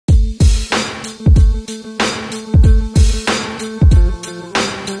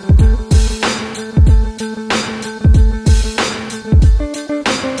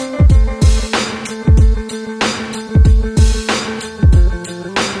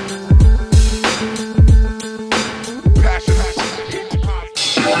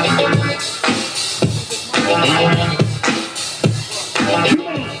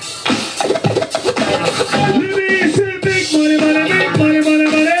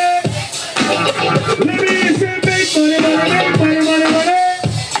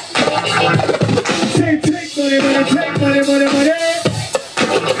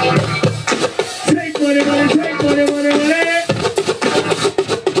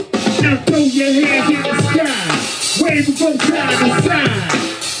waving from side to side.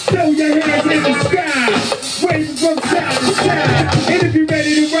 Throw your hands in the sky, waving from side to side. And if you're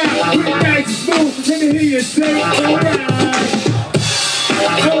ready to ride, quick, nice and smooth, let me hear you say, alright,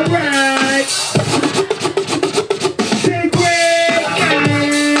 alright. Say great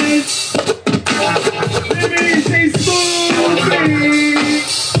guys. Let me say smoothly.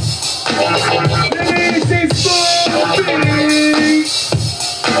 Let me say smoothly.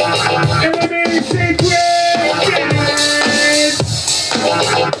 And let me say great guys.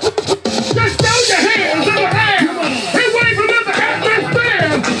 Just throw your hands in the air and wave them in the atmosphere.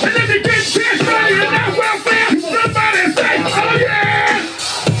 And then you get pissed ready and not welfare. Somebody say, oh yeah!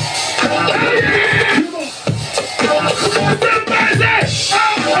 Oh yeah! Somebody say, oh,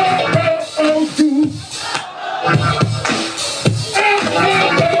 oh, oh, oh, do. Oh, oh,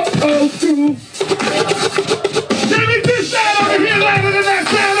 oh, oh, do. Let me this side over here louder than that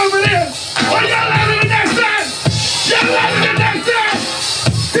side over there. Oh, y'all louder than that side. Y'all louder than that side.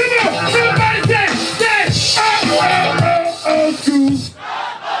 Come on, everybody say, oh, oh, oh, oh, do.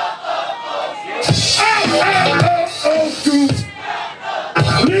 Oh, oh, oh, oh, do.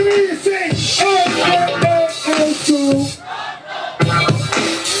 Let me say, oh, oh, oh, oh, do.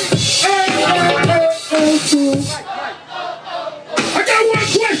 I got one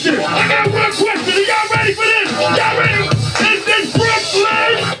question. Are y'all ready for this? Y'all ready? Is this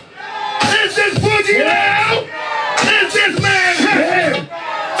Brooklyn? Is this Boogie Down? Is this Manhattan?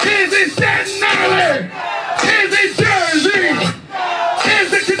 Is it Staten Island? Is it Jersey? Is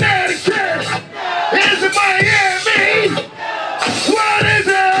it Connecticut? Is it Miami? What is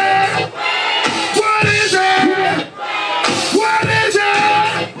it? What is it? What is it?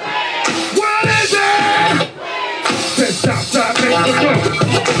 What is it? Then Southside makes some noise.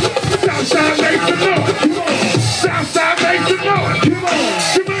 Southside makes some noise. Come on. Southside makes some noise. Come on.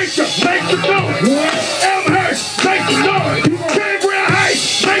 Jamaica makes some noise. Elmhurst makes some noise. Cambria Heights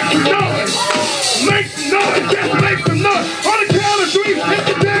makes some noise. Make some noise. Just make some noise. On the count of three, if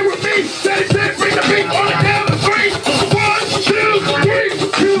you're there with me, say, bring the beat on the count of three. 1, 2, 3,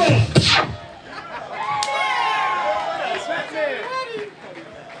 come on.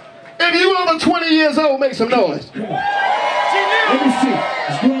 If you over 20 years old, make some noise. Come on. Let me see.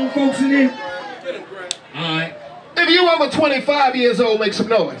 There's grown folks in here. Alright. If you over 25 years old, make some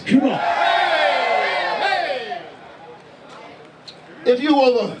noise. Come on. If you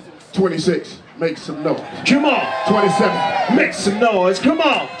over 26, make some noise. Come on. 27, make some noise. Come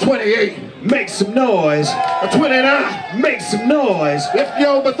on. 28, make some noise. 29, make some noise. If you're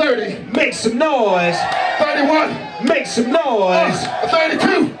over 30, make some noise. 31, make some noise.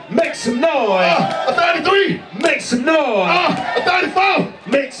 32, make some noise. 33, make some noise. 34,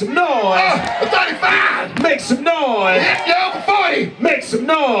 make some noise. 35, make some noise. If you're over 40, make some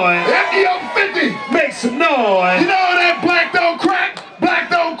noise. If you're over 50, make some noise. You know that black don't crack, black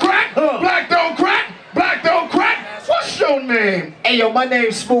don't crack, black don't crack, black don't crack. What's your name? Hey yo, my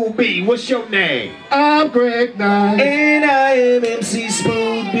name's Smooth B. What's your name? I'm Greg Nice. And I am MC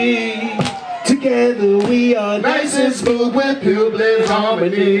Smooth B. Together we are nice and smooth with pure blend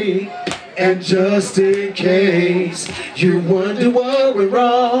harmony. And just in case you wonder what went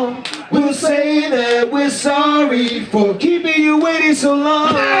wrong, we'll say that we're sorry for keeping you waiting so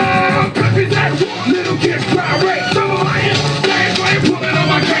long. Now, country that little kids cry rape. So I am dang pulling on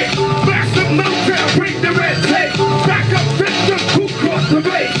my cape. Massive motel, bring the red tape. Back up victims who cross the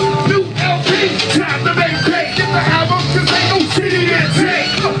base. New LP, time to make great. Get the album, cause ain't no city in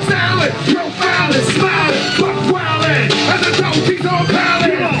take. Salad, profiling, smiling, buck wildin'. As the dope on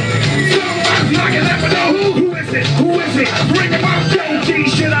piling. Somebody's knocking at my door. Who is it? Who is it? Bring him out, Joe G.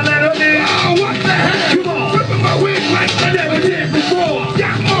 Should I let him in? Oh, what the heck? Come on, ripping my wig like I never did before.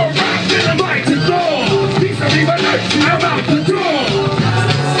 Got more rocks than a mic to door. These are even nights, I'm out the door.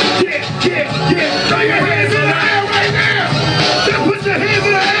 Yeah, throw your hands in the air right now. Just put your hands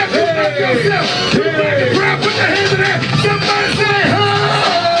in the air, just like yourself. You back and proud, put your hands in the air. Somebody say, ho!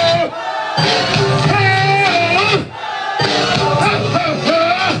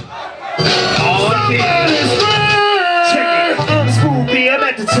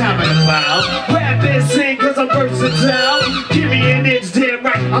 I'm versatile. Give me an inch, damn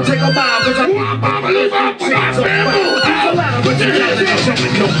right. I'll take a mile, cause I'm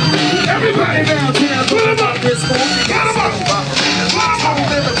everybody downtown, put them up. Put them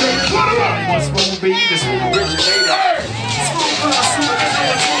up. Smooth B, the smooth originator.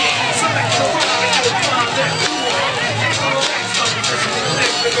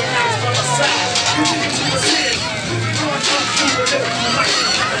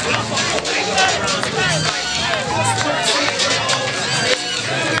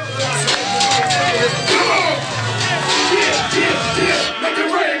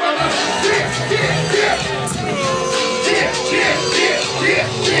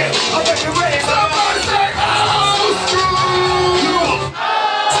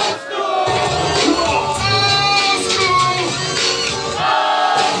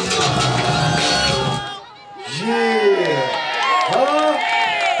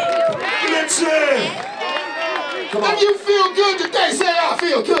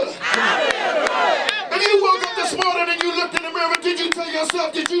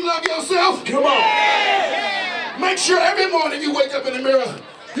 every morning you wake up in the mirror,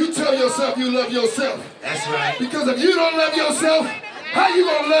 you tell yourself you love yourself. That's right. Because if you don't love yourself, how you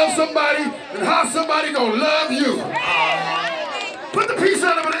gonna love somebody and how somebody gonna love you? Put the peace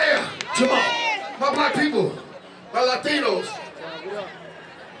out of the air. Come on. My black people, my Latinos,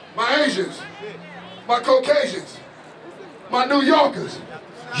 my Asians, my Caucasians, my New Yorkers.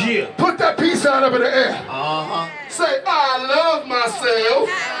 Yeah. Put that peace out of the air. Say, I love myself.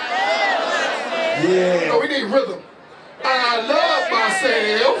 Yeah. No, we need rhythm. I love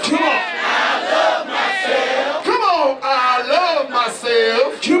myself. Come on. I love myself. Come on. I love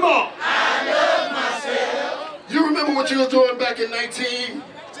myself. Come on. I love myself. You remember what you were doing back in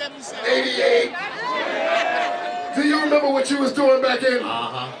 1988? Do you remember what you was doing back in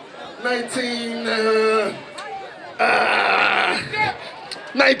 19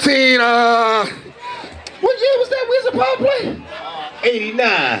 what year was that Wizard Power play?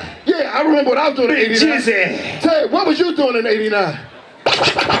 89. Yeah, I remember what I was doing in 89. Say, what was you doing in 89?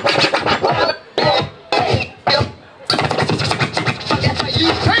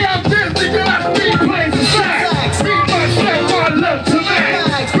 Hey, I'm Disney, girl, I speak plain to sight. Speak myself, I love to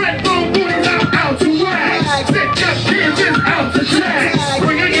max. Spread bone booties, I'm out to wax. Sit up kids is out to tax.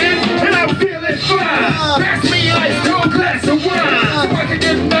 Bring it in, and I'm feeling fine. Pass me a ice cold glass of wine. So I can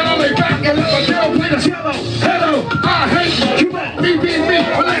get mellow, back and let my girl play the cello. Hello, I hate me being me,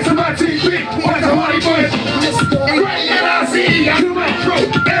 relaxing my TV. Watch a Hardy Boy. Great, and I see I'm through,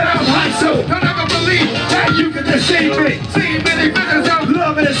 and I'm hot, so don't ever believe that you can deceive me. See many visions of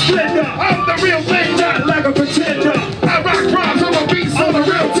love and splendor. I'm the real thing, not like a pretender. I rock rhymes on the beats on the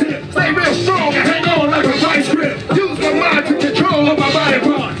real tip. Stay real strong and hang on like a vice grip. Use my mind to control of my body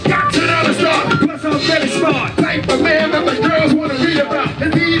parts. Got to know the start, plus I'm very smart. Type of man that the girls want to read about.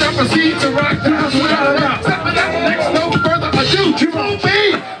 Indeed, I proceed to rock the house without a doubt. Stepping out next, no further ado. You won't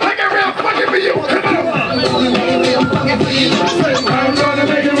be, I get real fucking for you. Come on. I'm gonna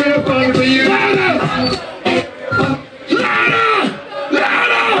make it real funny for you. Louder!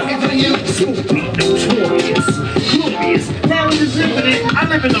 Now it is infinite. I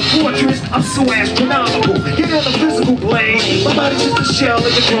live in a fortress. I'm so astronomical. Get on the physical plane. My body's just a shell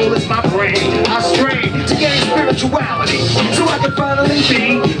and control is my brain. I strain to gain spirituality so I can finally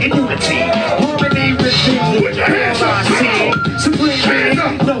be in unity. Harmony with thee. All I see. Supreme being.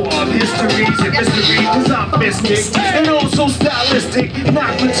 Know of histories and mysteries cause I'm mystic. And also stylistic.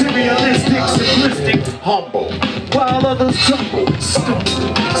 Not materialistic. Simplistic. Humble. While others tumble. Stupid.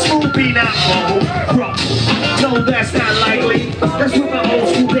 Smooth be not humble. Crumble. No, that's not likely. That's from my old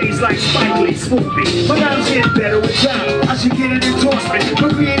school days like Spike Lee, Smoothie. My rhymes get better with time. I should get an endorsement for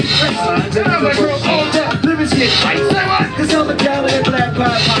creating press lines. And I'm like, girl, all that lyrics get tight. Cause I'm a talented black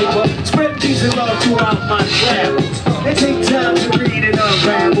pipe piper. Spread peace and love throughout my travels. They take time to read and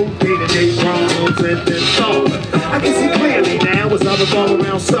unravel day-to-day problems and then solve it. I can see clearly now as I revolve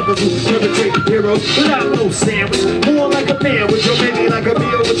around suckers who perpetrate heroes without no sandwich. More like a sandwich or maybe like a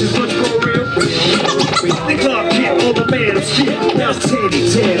meal, which is much more real. The club kid or the man of steel. Now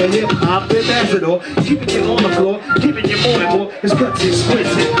Teddy Ted, a hip-hop ambassador. Keeping you on the floor, giving you more and more. His guts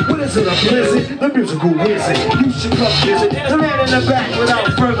exquisite. What is it, a blizzard? The musical wizard. You should come visit. The man in the back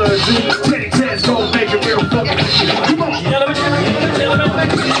without further ado. Teddy Ted's gonna make it real funky. Come on.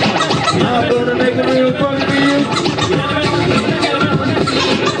 I'm gonna make it real funky for you.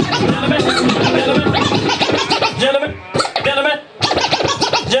 Gentlemen, gentlemen,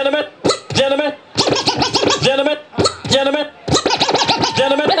 gentlemen, gentlemen, gentlemen, gentlemen, gentlemen, gentlemen, gentlemen,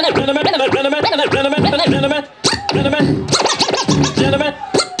 gentlemen, gentlemen, gentlemen, gentlemen,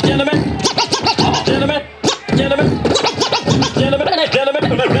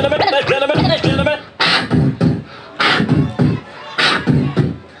 gentlemen, gentlemen, gentlemen, gentlemen.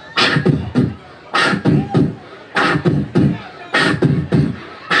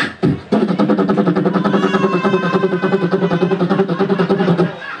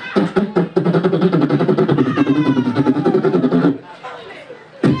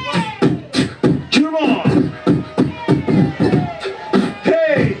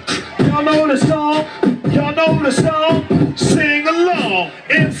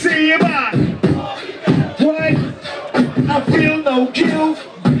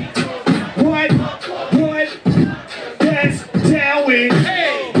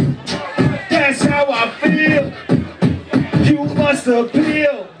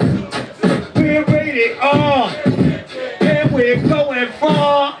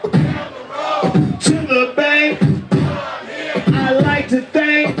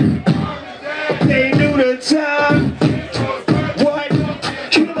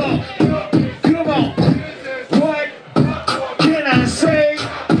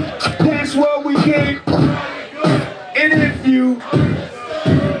 It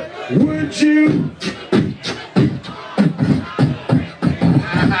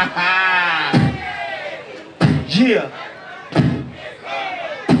Yeah.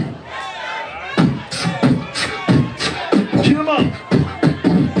 Come on.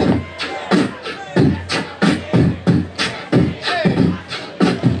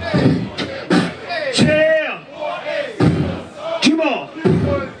 Chill. Come on.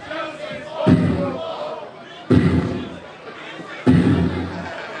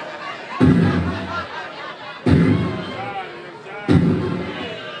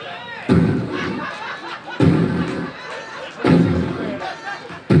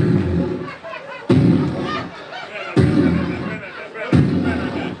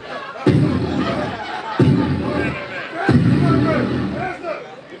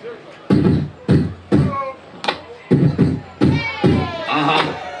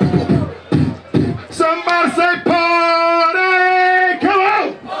 Somebody say party! Come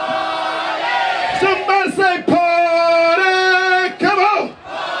on! Party! Somebody say party! Come on!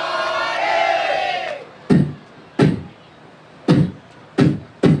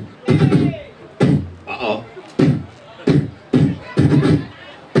 Uh-oh.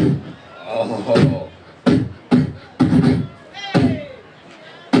 Oh.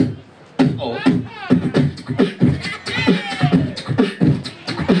 Oh.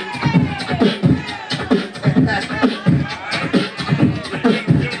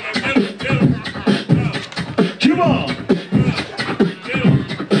 Come on.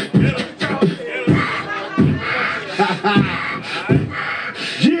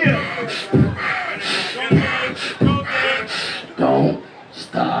 Yeah. Don't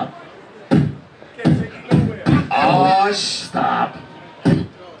stop. Oh, stop.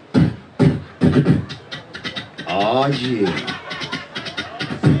 Oh, yeah.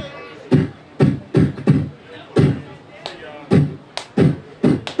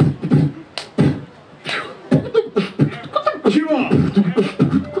 Come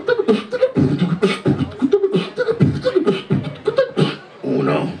on.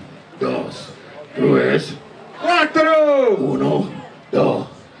 Uno, dos, tres. Cuatro. Uno, dos,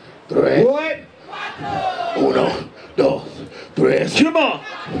 tres. What? Uno, dos, tres. Come on.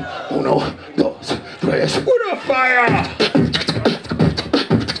 Uno, dos, tres. What a fire!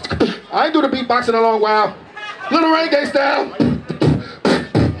 I ain't do the beatbox in a long while. Little reggae style.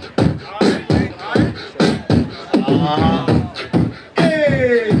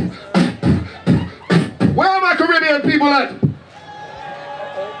 Hey! Where are my Caribbean people at?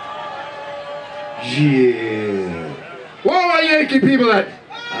 Yeah. Where are my Yankee people at?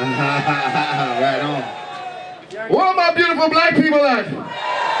 Right on. Where are my beautiful black people at?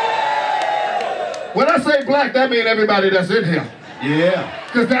 When I say black, that means everybody that's in here. Yeah.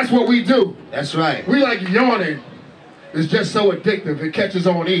 Because that's what we do. That's right. We like yawning. It's just so addictive. It catches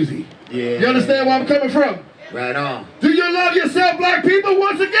on easy. Yeah. You understand where I'm coming from? Right on. Do you love yourself, black people,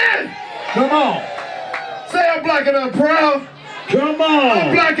 once again? Come on. Say I'm black and I'm proud. Come I'm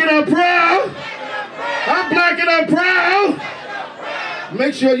on. black and I'm proud. I'm black and I'm proud.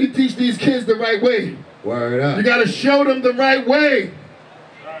 Make sure you teach these kids the right way. Word up. You gotta show them the right way.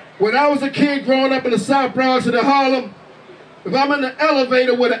 When I was a kid growing up in the South Bronx and in Harlem, if I'm in the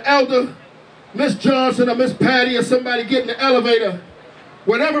elevator with an elder, Miss Johnson or Miss Patty or somebody get in the elevator,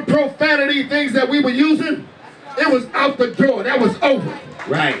 whatever profanity things that we were using, it was out the door. That was over.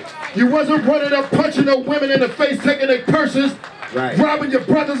 Right. You wasn't running up punching no women in the face, taking their purses, Right. robbing your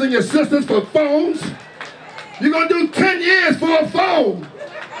brothers and your sisters for phones. You're gonna do 10 years for a phone.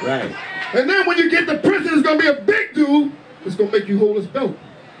 Right. And then when you get to prison, it's gonna be a big dude. It's gonna make you hold his belt.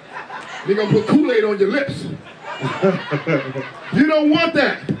 They're gonna put Kool-Aid on your lips. You don't want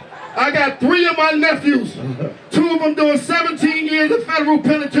that. I got 3 of my nephews. 2 of them doing 17 years of federal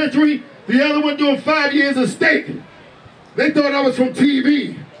penitentiary. The other one doing 5 years of state. They thought I was from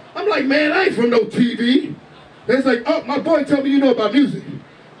TV. I'm like, man, I ain't from no TV. They're like, oh, my boy told me you know about music.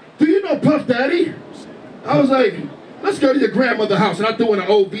 Do you know Puff Daddy? I was like, let's go to your grandmother's house. And I threw in an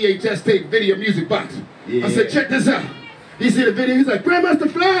old VHS tape video music box. Yeah. I said, check this out. He see the video, he's like, Grandmaster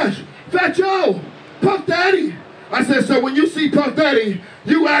Flash, Fat Joe, Puff Daddy. I said, so when you see Puff Daddy,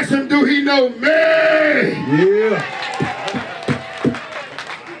 you ask him, do he know me? Yeah.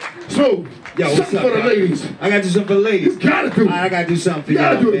 So, Yo, what's something up, for the y'all? ladies. I gotta do something for the ladies. You gotta do it. I gotta do something for You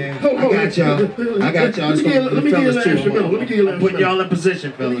gotta y'all, do it. man. Hold on. I got y'all. I got y'all. Let me give you a little instrumental. Let me give you a little I'm putting y'all in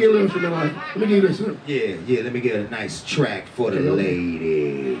position, Let me fellas. give you a little instrumental. Let me give you this. Yeah. Let me get a nice track for the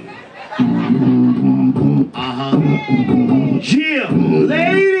lady. Yeah,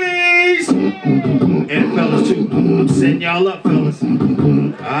 ladies and fellas too. I'm setting y'all up, fellas.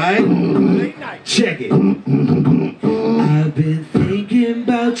 Alright? Check it. I've been thinking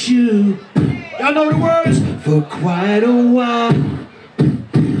about you. Y'all know the words? For quite a while.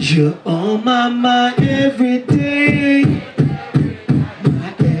 You're on my mind every day.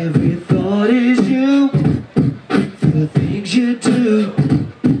 My every thought is you. The things you do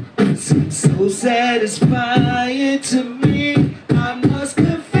seem so satisfying to me. I must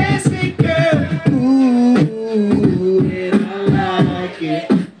confess it, girl. Ooh, and I like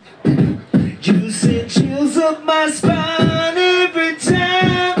it. You send chills up my spine every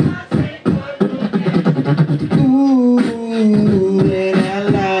time. Ooh, and I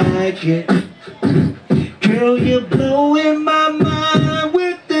like it. Girl, you're blowing my mind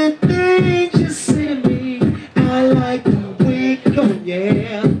with the things you say to me. I like the way you go,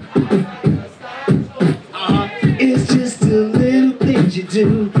 yeah. It's just the little things you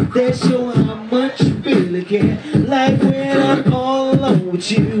do that show how much you really care. Like when I'm all alone with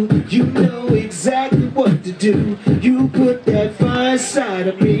you, you know exactly what to do. You put that fire inside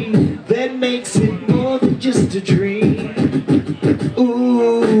of me that makes it more than just a dream.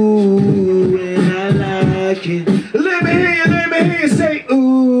 Ooh, and I like it. Let me hear you say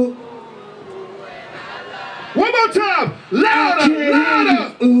ooh. One more time. Louder,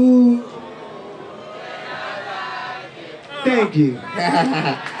 louder. Ooh. Thank you.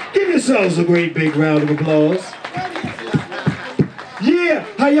 Give yourselves a great big round of applause. Yeah,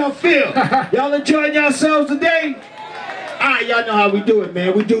 how y'all feel? Y'all enjoying yourselves today? Alright, y'all know how we do it,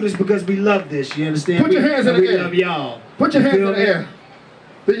 man. We do this because we love this, you understand? Put your hands in the air. We love y'all. Put your hands in the air.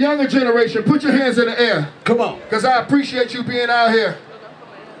 The younger generation, put your hands in the air. Come on. Because I appreciate you being out here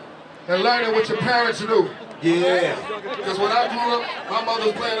and learning what your parents knew. Yeah. Because when I grew up, my mother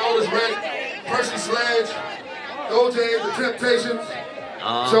was playing Otis Redding, Percy Sledge, OJ, The Temptations.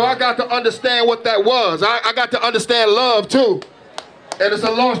 So I got to understand what that was. I got to understand love too. And it's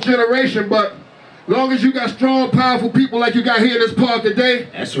a lost generation, but long as you got strong, powerful people like you got here in this park today.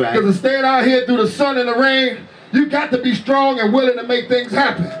 That's right. Because staying out here through the sun and the rain, you got to be strong and willing to make things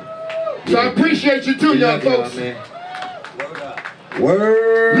happen. So I appreciate you too, young folks.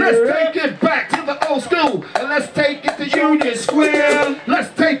 Word. Let's take it back to the old school, and let's take it to Union Square.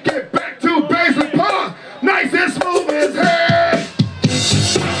 Let's take it back to Basic Park. Nice and smooth as hell.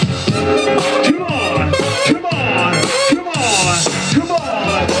 Come on, come on, come on, come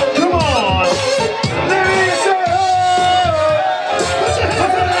on, come on. Let me say, oh. Put your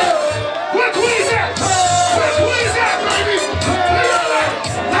hands in the air. Where Queen's at? Where Queen's at, baby? Where y'all at?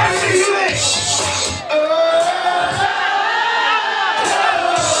 Let me see it.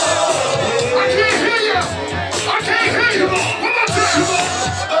 I can't hear you. I can't hear you. One more time.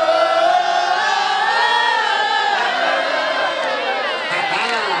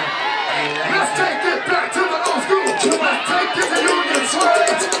 Let's take it back to the old school. Let's take it to Union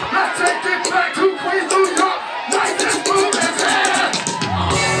Square. Let's take it back to Queens, New York. Nice and smooth as hell.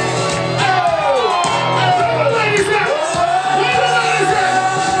 Where the ladies at? Where the ladies at?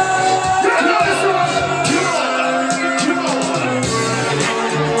 Y'all know this song. Come on.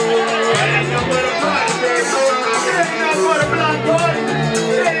 Ain't nothing but a party, baby. Ain't nothing but a block party.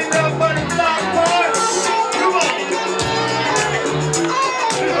 Ain't nothing but a block party. Come on.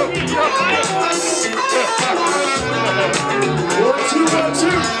 1, 2, 1, 2.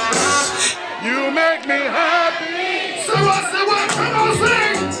 You make me happy. So what? Come on,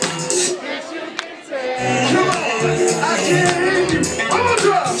 sing. Come on. I can't hear you. One more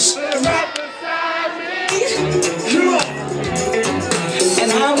time. Right beside me. Come on. And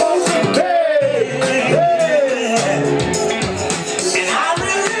I won't hey. And I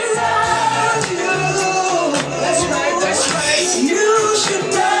really love you. That's right, that's right. You should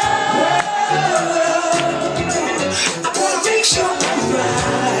know. I wanna make sure I'm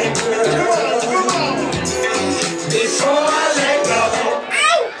right, girl. Before I let go.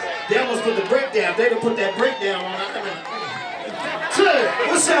 Ow! They almost put the breakdown. They didn't put that breakdown on. Tay,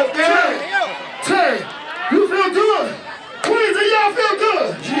 What's up, girl? Tay, you feel good? Queens, and y'all feel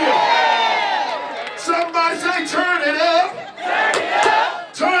good? Yeah. Somebody say turn it up. Turn it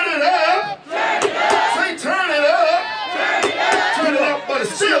up. Turn it up. Turn it up. Say turn it up. Turn it up. Turn it up, but it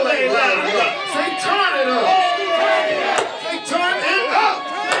still ain't loud enough. Say turn it up. Turn it up. Say turn it up.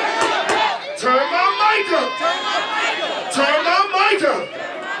 Turn my mic up. Turn my mic up.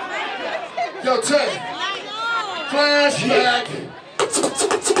 Yo, Tay. Flashback.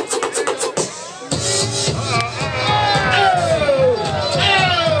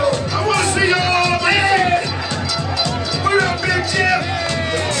 I want to see y'all, man. What up, Big Jim?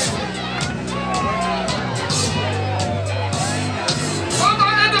 All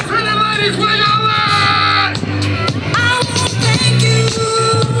my independent ladies, where y'all at? I wanna thank you.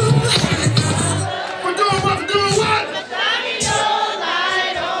 For doing what? For doing what? Shining your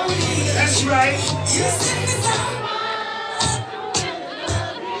light on me. That's right. You sent me someone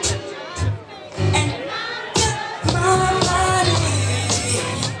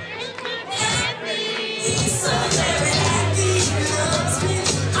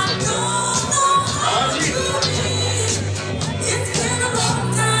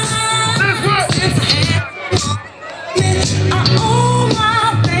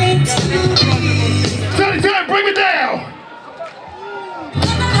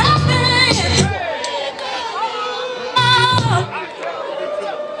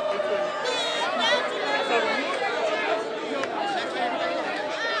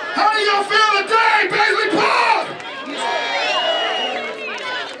How you gonna feel today, Paisley Park?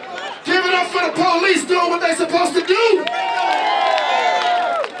 Give it up for the police doing what they supposed to do.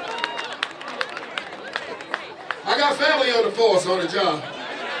 I got family on the force on the job.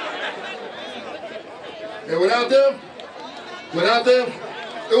 And without them,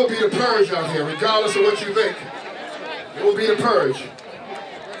 it will be the purge out here, regardless of what you think. It will be the purge.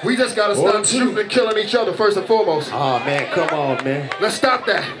 We just gotta stop shooting and killing each other first and foremost. Oh man, come on, man. Let's stop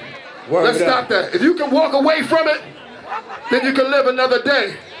that. Let's stop that. If you can walk away from it, then you can live another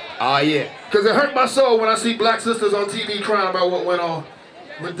day. Oh yeah. Because it hurt my soul when I see black sisters on TV crying about what went on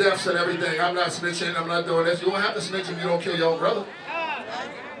with deaths and everything. I'm not snitching, I'm not doing this. You don't have to snitch if you don't kill your own brother.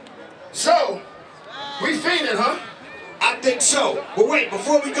 So, we fiending, huh? I think so. But wait,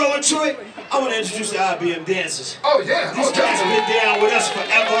 before we go into it, I want to introduce the IBM dancers. Oh yeah. These guys have been down with us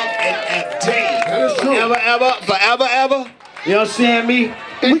forever and a day. That is true. Forever. You understand me?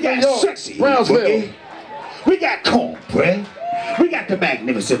 We got sexy Brownsville. We got cornbread. We got the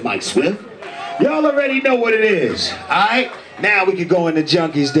magnificent Mike Swift. Y'all already know what it is. Alright? Now we can go into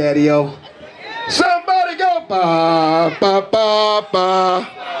Junkies, Daddy-O. Somebody go ba ba ba ba.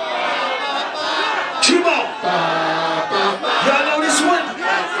 Come on. Y'all know this one?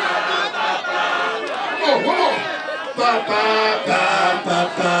 Oh, come on. Ba ba ba ba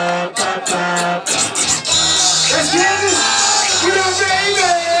ba ba ba. Let's get this. We don't baby.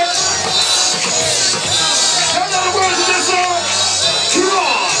 Y'all know the words of this song? Come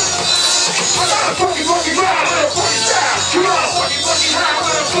on. I got a funky ride with a funky style. Come on. Funky ride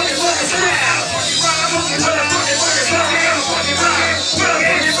with a funky style. Funky ride with a funky style. Funky ride with a funky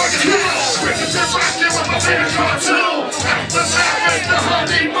style. With the tip right there with my favorite cartoon. After that, make the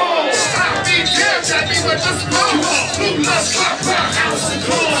honeymoon. I'll be there, that me with the spoon. Blue lust, clock, house and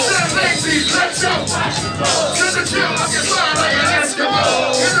cool. Seven ladies, let's go. To the chill, I can fly like an Eskimo.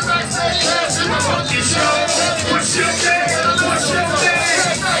 In the backstage class, in my funky show. What's your name? What's your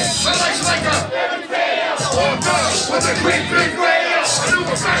name? My life's like a with a great big rail. I knew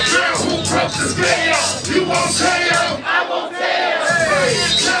a fat girl who broke this veil. You won't tell. I won't tell. Hey,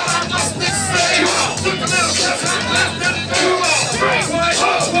 tell I must be safe. Look a little test on left and come on. Right,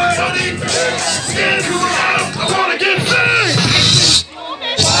 oh, honey. Skin to the bottom. I wanna get big.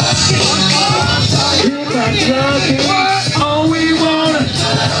 All we wanna.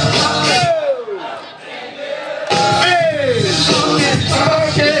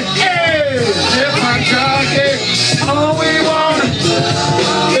 Okay, hey, if my jockey, all we want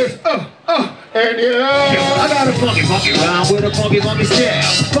is and I got a funky rhyme with a funky style.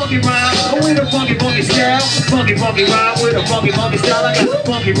 Funky rhyme with a funky style. Funky rhyme with a funky style. I got a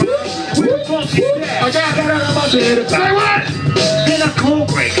funky rhyme with a funky style. I got it on my bed. Say what? Then I cold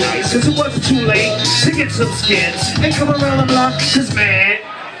break ice, cause it wasn't too late to get some skins and come around the block, cause man.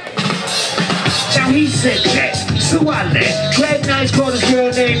 Now he said that, so I let Greg Nice call this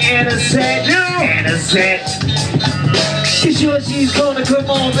girl named Anna said, Anna said, she sure she's gonna come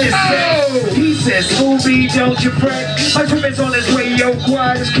on this set. He says, Scooby, don't you fret. My trippin's on his way, yo,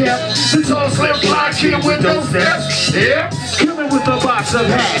 quiet as kept. The tall slim fly kid with those steps. Yeah, coming with a box of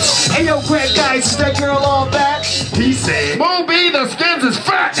hats. Hey yo, Greg Nice, is that girl all that? He said, Moby, the skins is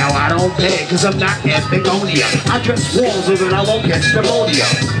fat. now I don't beg, cause I'm not Epigonia. I dress walls so that I won't catch pneumonia.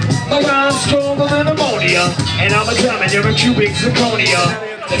 I'm stronger than ammonia, and I'm a diamond, you're a cubic zirconia.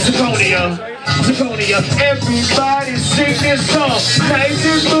 Zirconia, everybody sing this song. Nice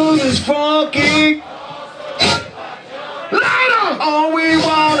and smooth as funky. Louder! All we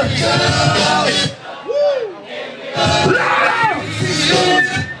wanna. Louder!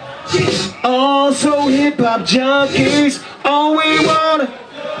 Also hip hop junkies. All we wanna.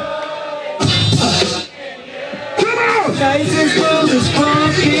 Nice and smooth as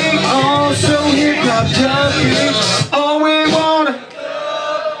funky. Also hip hop junkies. All we wanna.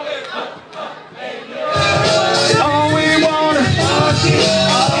 All we wanna.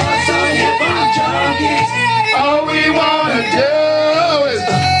 Also hip hop junkies. All we wanna do is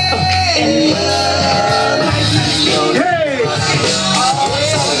Hey.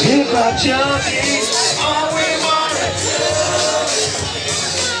 Hip hop junkies. All we wanna.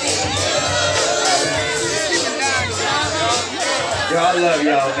 Yo, I love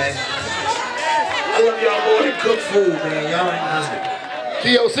y'all, man. I love y'all more than cook food, man. Y'all ain't nothing.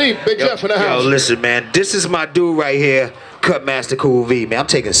 DOC, Big Jeff in the house. Yo, listen, man. This is my dude right here, Cut Master Cool V, man. I'm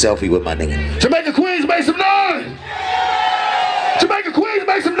taking a selfie with my nigga. Jamaica Queens, make some noise! Jamaica Queens,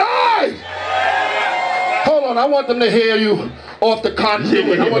 make some noise! Hold on, I want them to hear you off the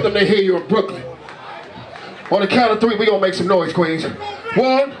conduit. I want them to hear you in Brooklyn. On the count of three, we gonna make some noise, Queens.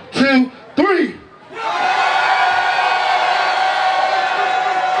 1, 2, 3.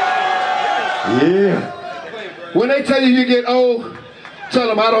 Yeah. When they tell you you get old, tell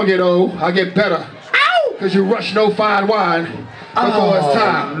them I don't get old, I get better. Ow! Cause you rush no fine wine before it's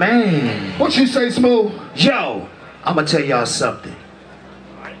time. Man. What you say, Smooth? Yo, I'm gonna tell y'all something.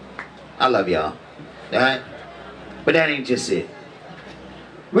 I love y'all, alright? But that ain't just it.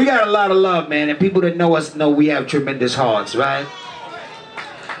 We got a lot of love, man, and people that know us know we have tremendous hearts, right?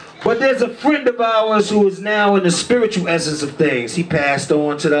 But there's a friend of ours who is now in the spiritual essence of things. He passed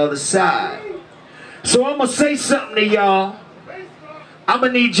on to the other side. So I'm gonna say something to y'all. I'm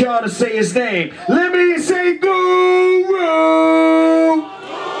gonna need y'all to say his name. Let me say Guru.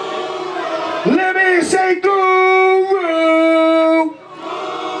 Let me say Guru.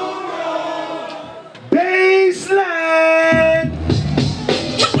 Baseline.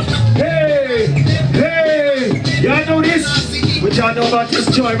 Hey, hey. Y'all know this? What y'all know about this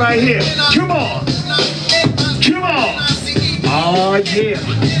joint right here? Come on. Come on. Oh, yeah.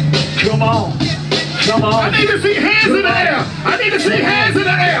 Come on. Come on. I need to see hands in the air. I need to see hands in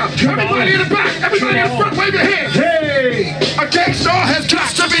the air. Everybody in the back. Everybody in the front. Wave your hands. Hey. A gangster has got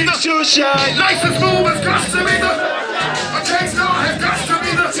to be the Shine. nicest move. Has got to be the. A gangster has got to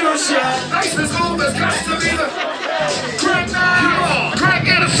be the. Nicest move. Has got to be the. Crack now. Crack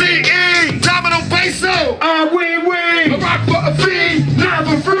in a CE. Domino Peso. We. A rock for a fee. Not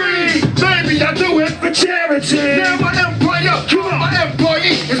for free. Baby, I do it For charity. Now my employer. My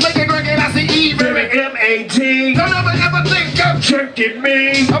employee is making Greg and I see E. Baby. M-A-T. Don't ever think of Jerking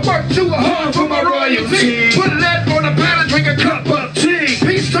me. I work too hard for my royalty. Put lead on the pan and drink a cup of tea.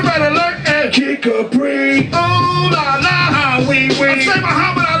 Peace to Red Alert and Kick a break. ooh la la. We. I say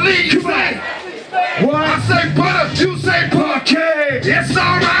Muhammad Ali, you say. What? I say butter, you say parquet. It's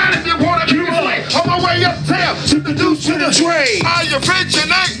alright if you wanna be this way. On my way uptown, to the deuce to the trade. I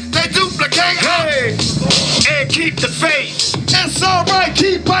originate, they duplicate. Hey, and keep the faith. It's alright,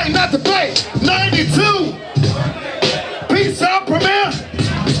 keep biting at the bait. 92. Peace out, Premier.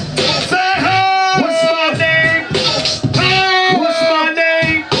 Say hey. What's my name? Hey. What's my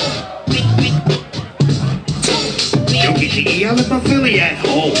name? Yo, get your E out of my Philly at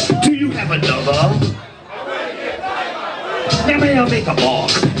home. Do you have another? Now may I make a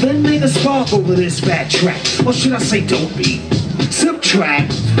mark, then make a spark over this fat track. Or should I say don't be?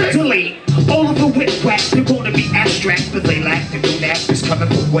 Subtract, delete, all of the whack. They're gonna be abstract, but they lack the new knack. It's coming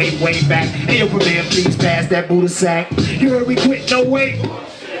from way back. Hey yo, Ruben, please pass that Buddha sack. You heard me quit, no wait.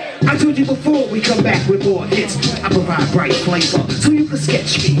 I told you before we come back with more hits. I provide bright flavor, so you can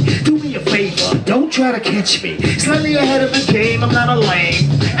sketch me. Do me a favor, don't try to catch me. Slightly ahead of the game, I'm not a lame.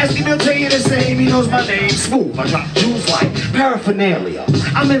 Ask him, he'll tell you the same, he knows my name. Smooth, I drop jewels like paraphernalia.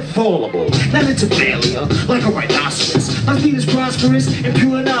 I'm infallible, not into failure, like a rhinoceros. My speed is prosperous, and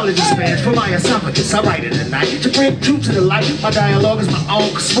pure knowledge expands from my esophagus. I write it at night to bring truth to the light. My dialogue is my own,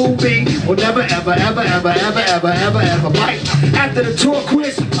 Smooth B will never, ever bite. After the tour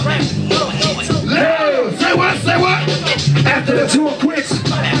quits, Say what? Say what? after the tour quits,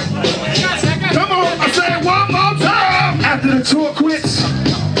 Come on, I say it one more time. after the tour quits,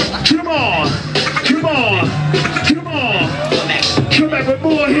 come on, come on, come on, come back with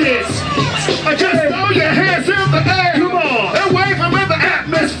more hits. Just throw your hands in the air. Come on, And wave them in the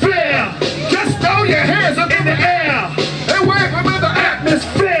atmosphere. Just throw your hands up in the air. And wave them in the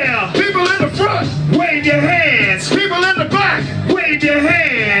atmosphere. atmosphere. People in the front. Wave your hands, People in the back. wave your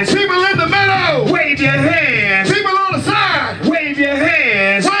hands, People in the middle. wave your hands, People on the side. wave your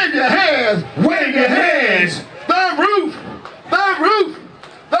hands, Wave your hands. wave your hands. The roof. The roof.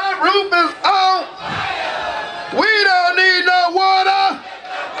 The roof is on. We don't need no water.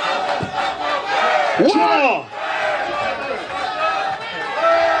 Water.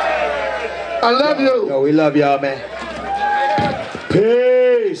 I love you. Yo, we love y'all, man.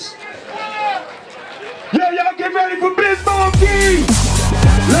 Peace. Yo, y'all get ready for Biz Markie.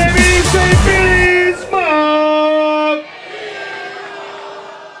 Let me say Biz Markie.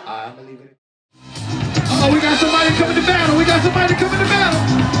 I'm gonna leave it. Oh, we got somebody coming to battle. We got somebody coming to battle.